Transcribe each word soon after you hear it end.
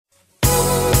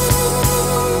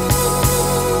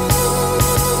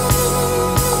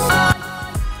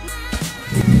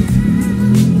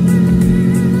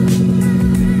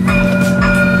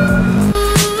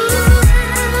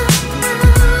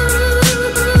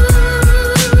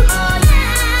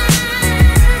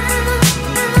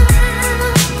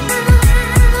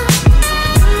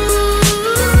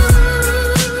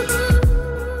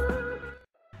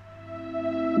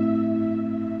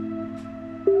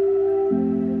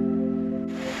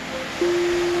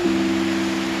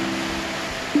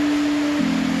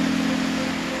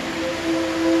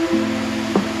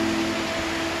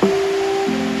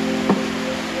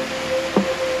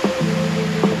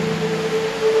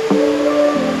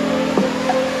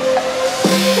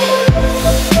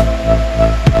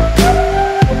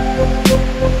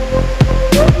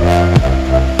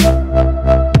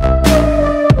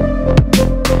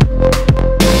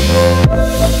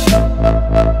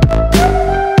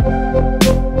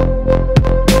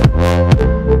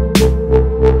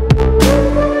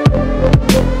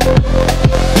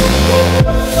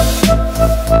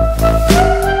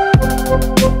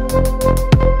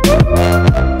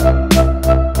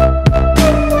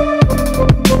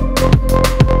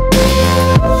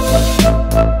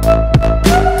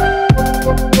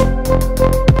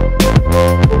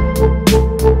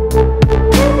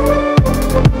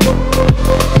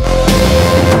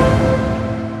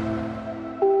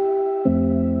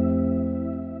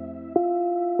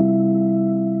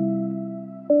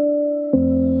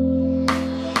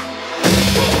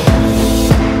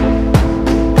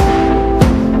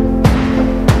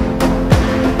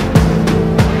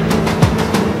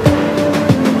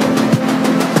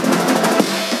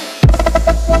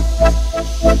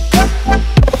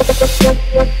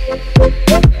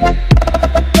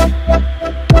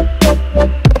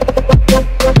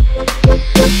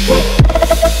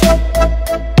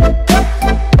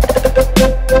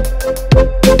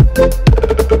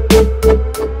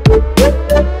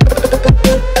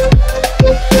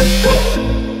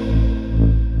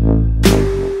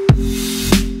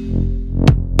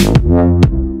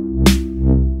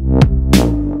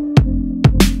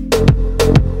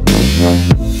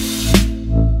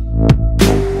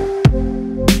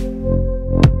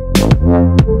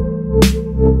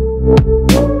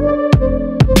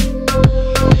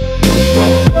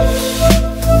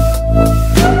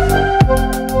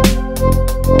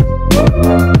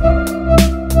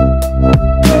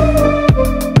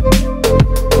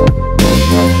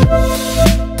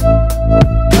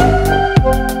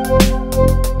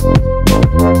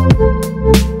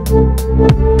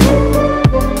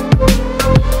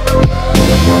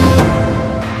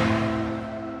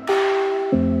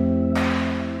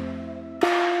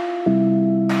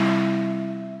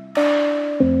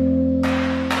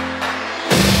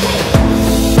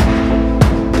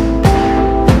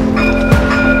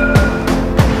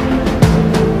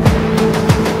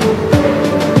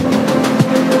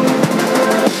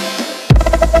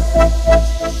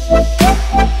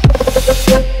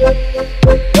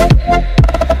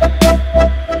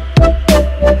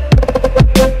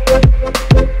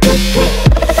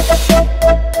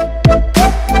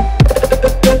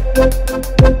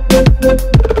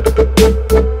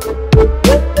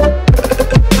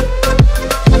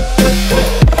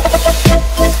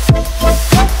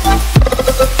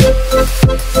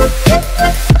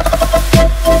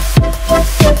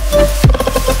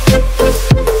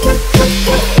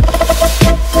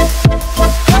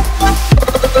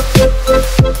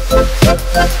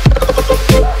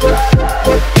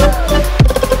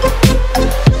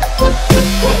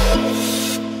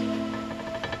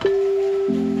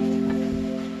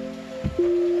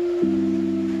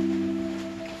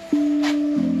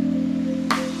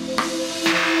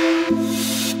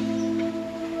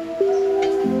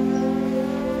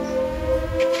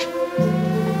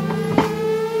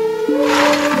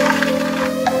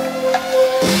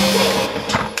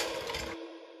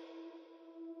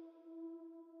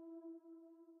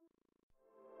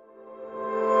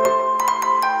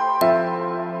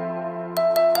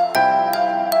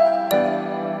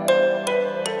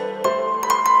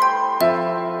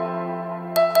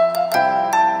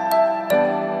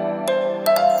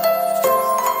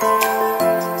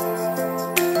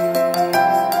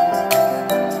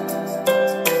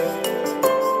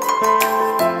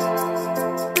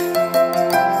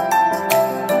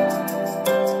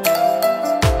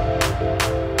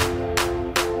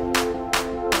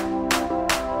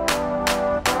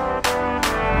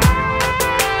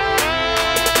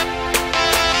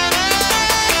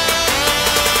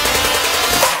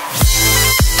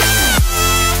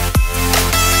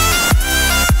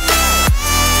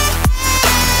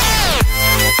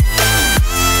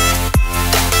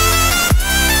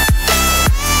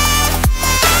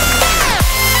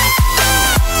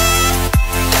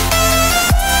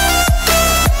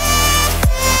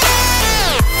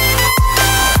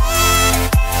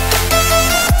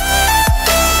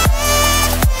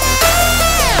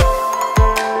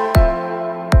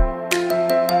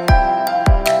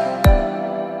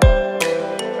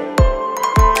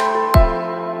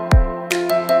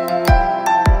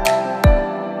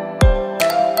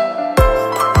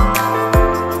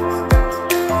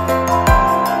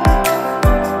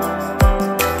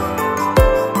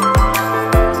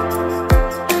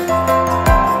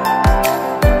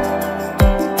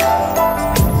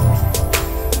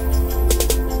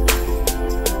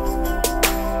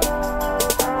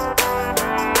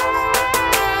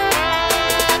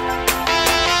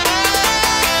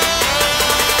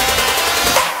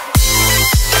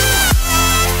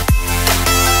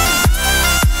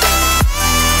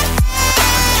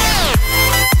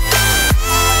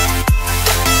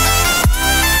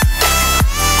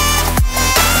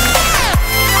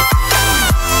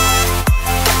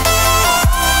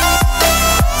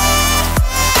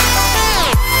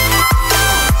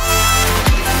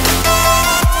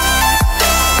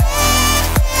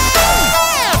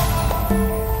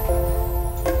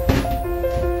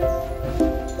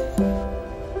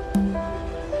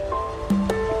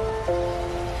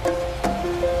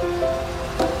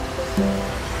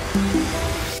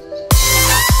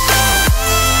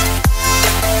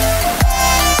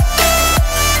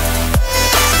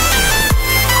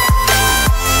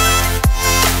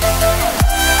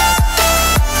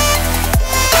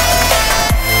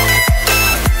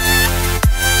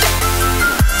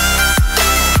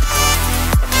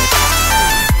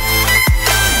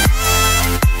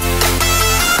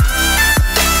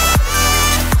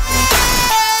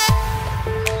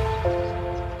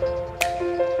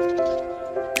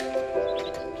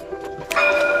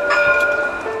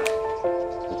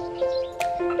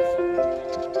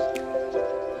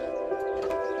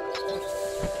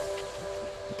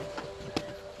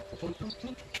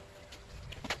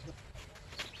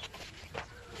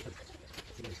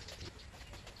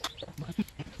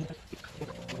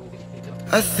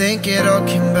I think it all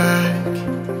came back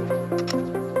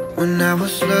when I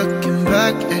was looking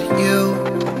back at you.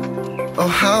 Oh,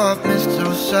 how I've missed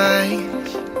those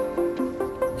sights.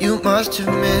 You must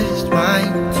have missed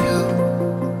mine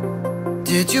too.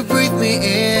 Did you breathe me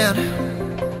in?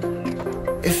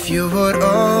 If you would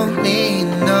only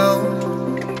know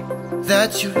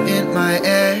that you're in my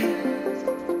air,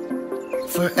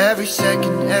 for every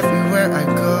second, everywhere I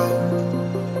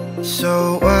go.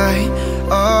 So why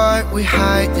are we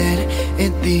hiding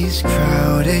in these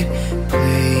crowded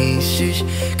places?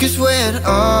 'Cause when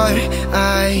our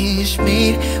eyes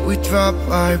meet, we drop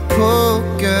our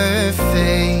poker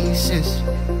faces.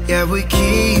 Yeah, we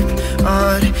keep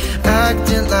on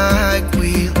acting like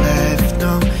we left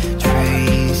no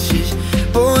traces.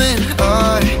 But when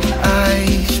our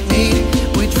eyes meet,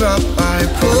 we drop our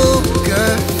poker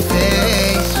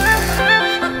faces.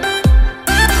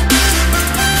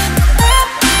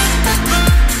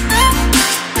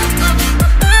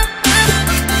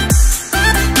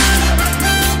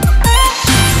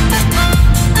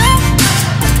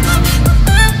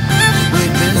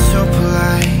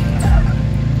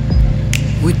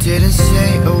 We didn't say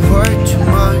a word too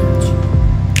much.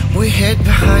 We hid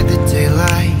behind the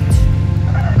daylight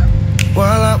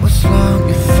while I was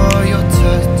longing for your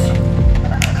touch.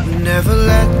 We never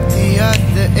let the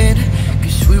other in,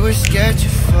 'cause we were scared to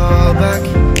fall back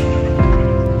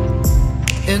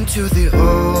into the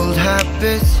old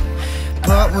habits.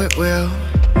 But we will,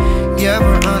 yeah,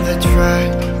 we're on the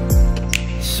track.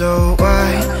 So why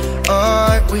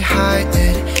are we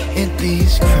hiding in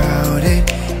these crowded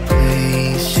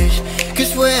places?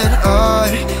 'Cause when our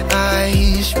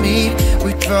eyes meet,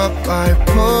 we drop our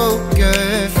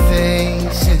poker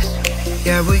faces.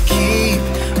 Yeah, we keep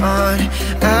on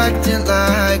acting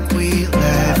like we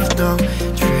left no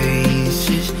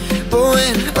traces. But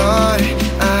when our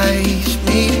eyes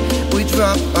meet, we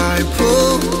drop our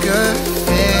poker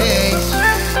faces.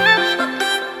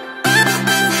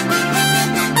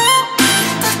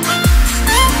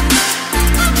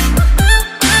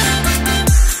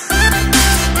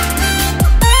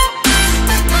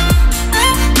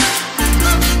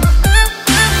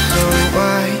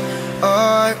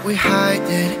 We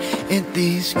hiding in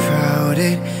these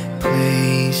crowded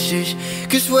places.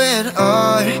 'Cause when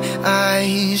our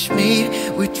eyes meet,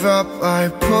 we drop our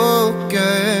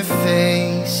poker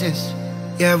faces.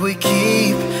 Yeah, we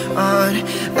keep on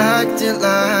acting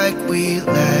like we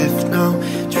left no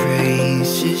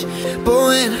traces. But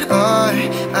when our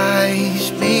eyes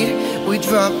meet, we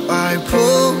drop our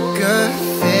poker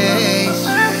faces.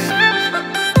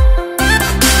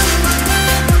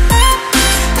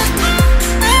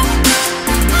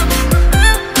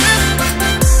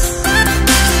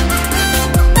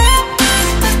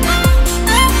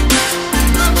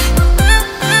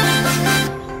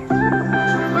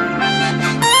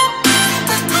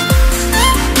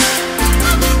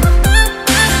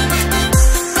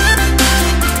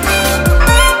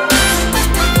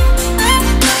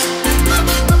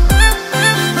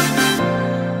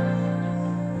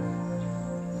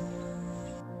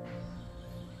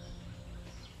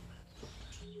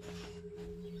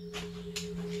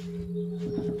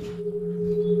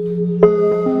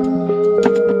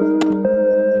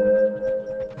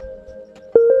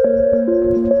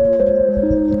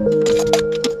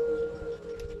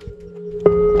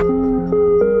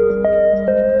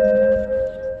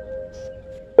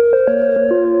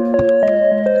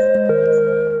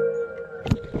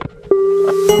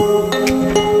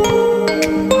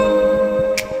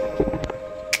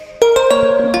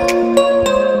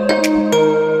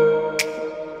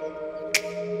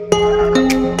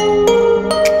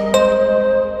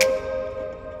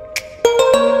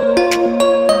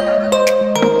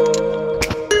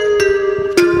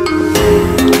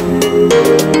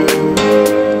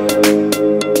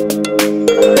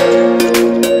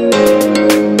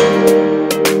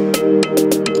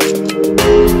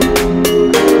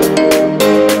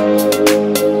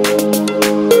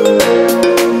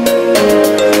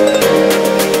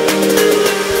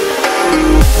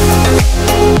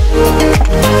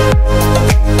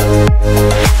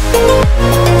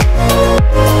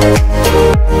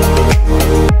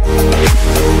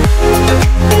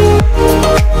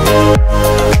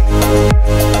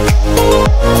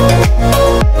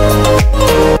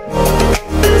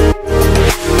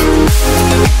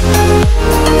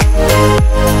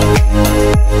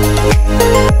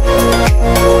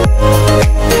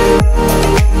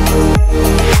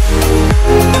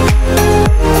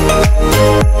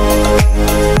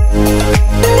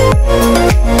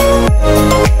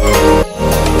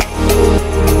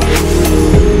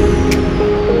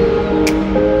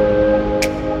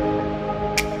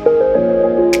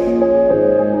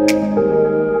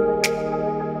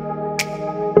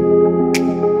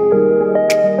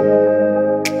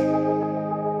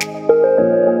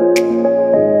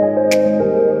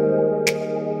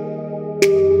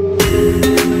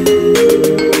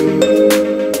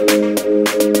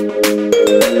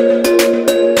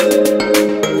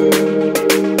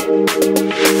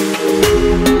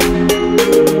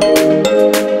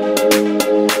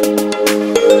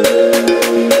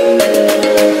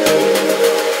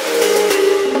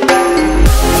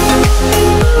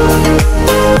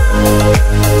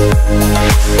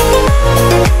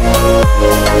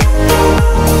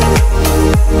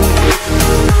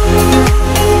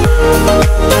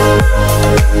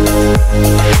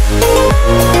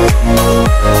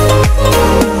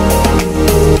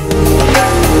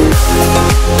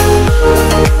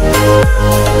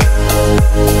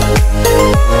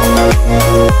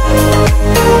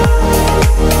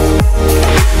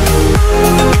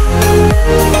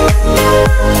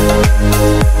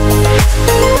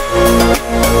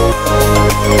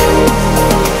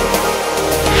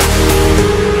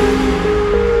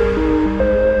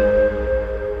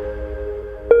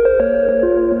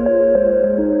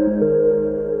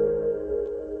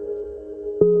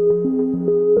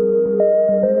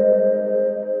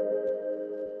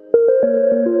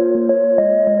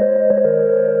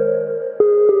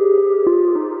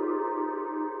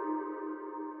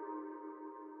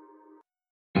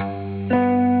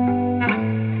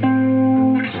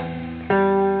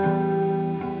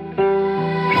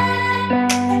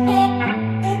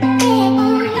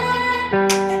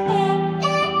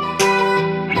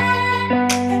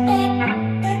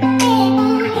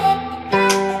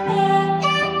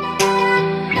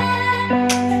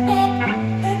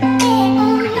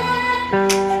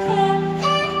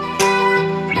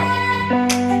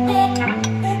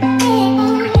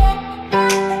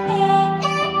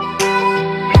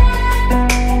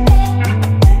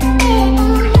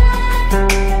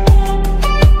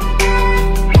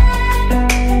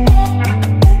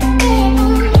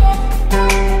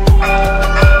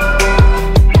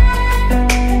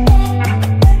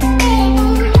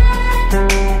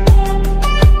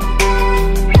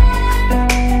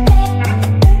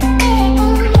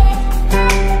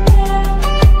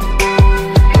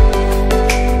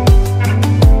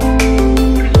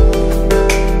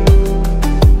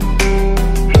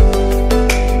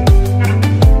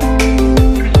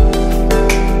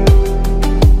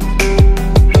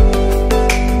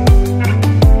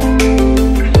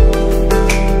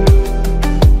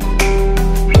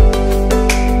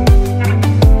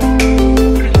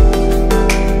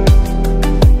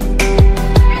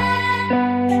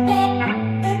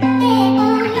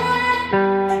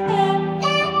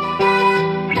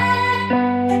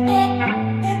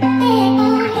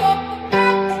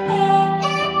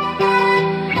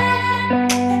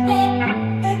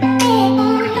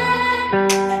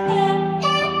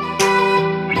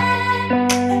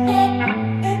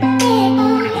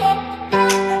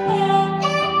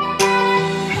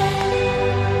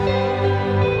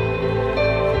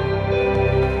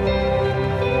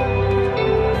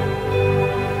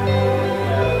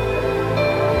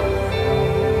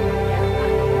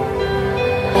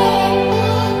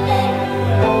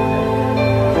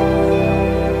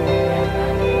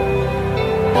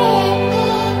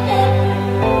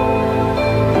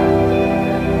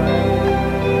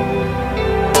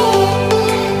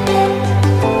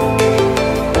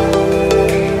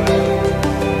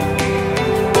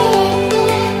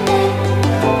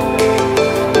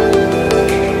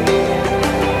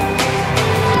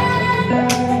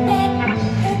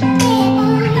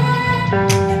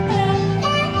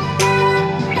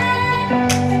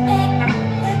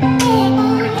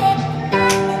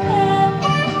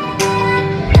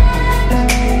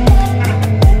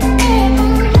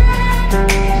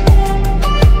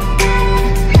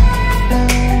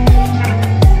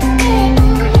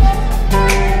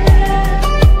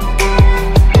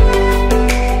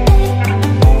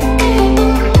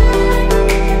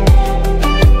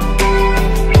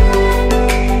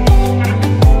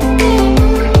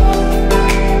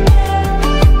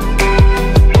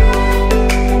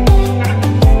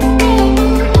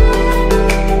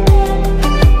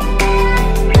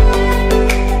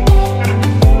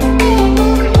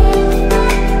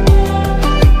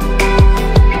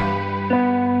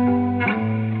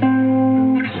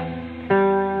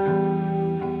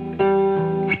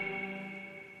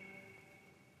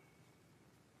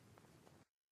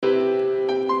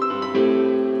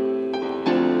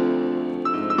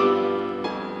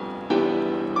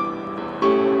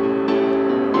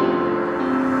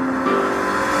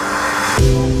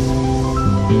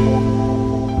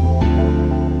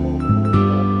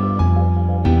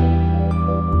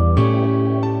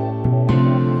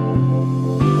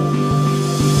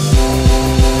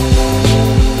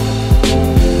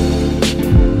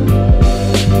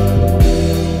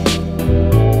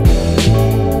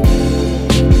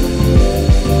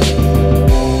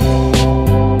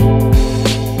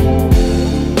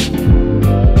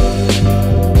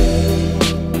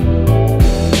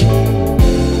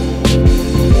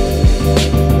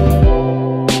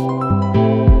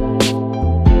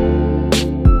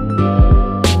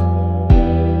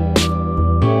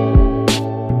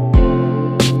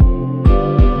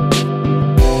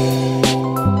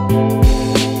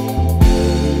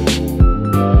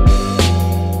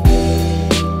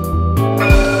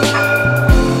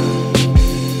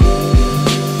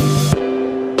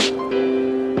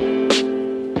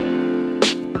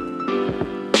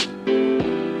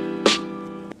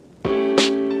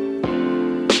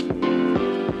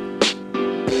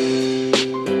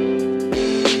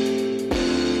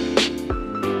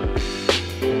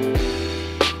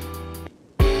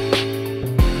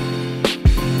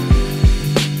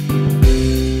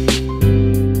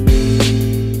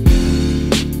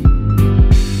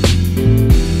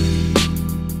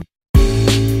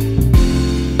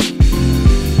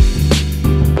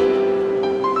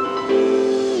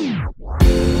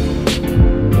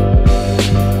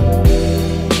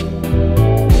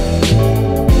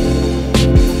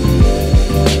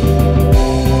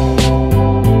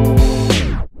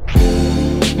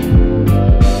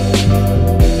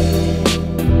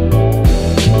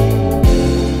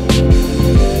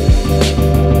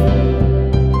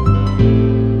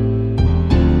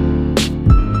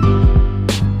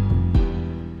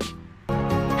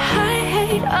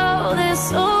 all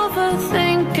this over.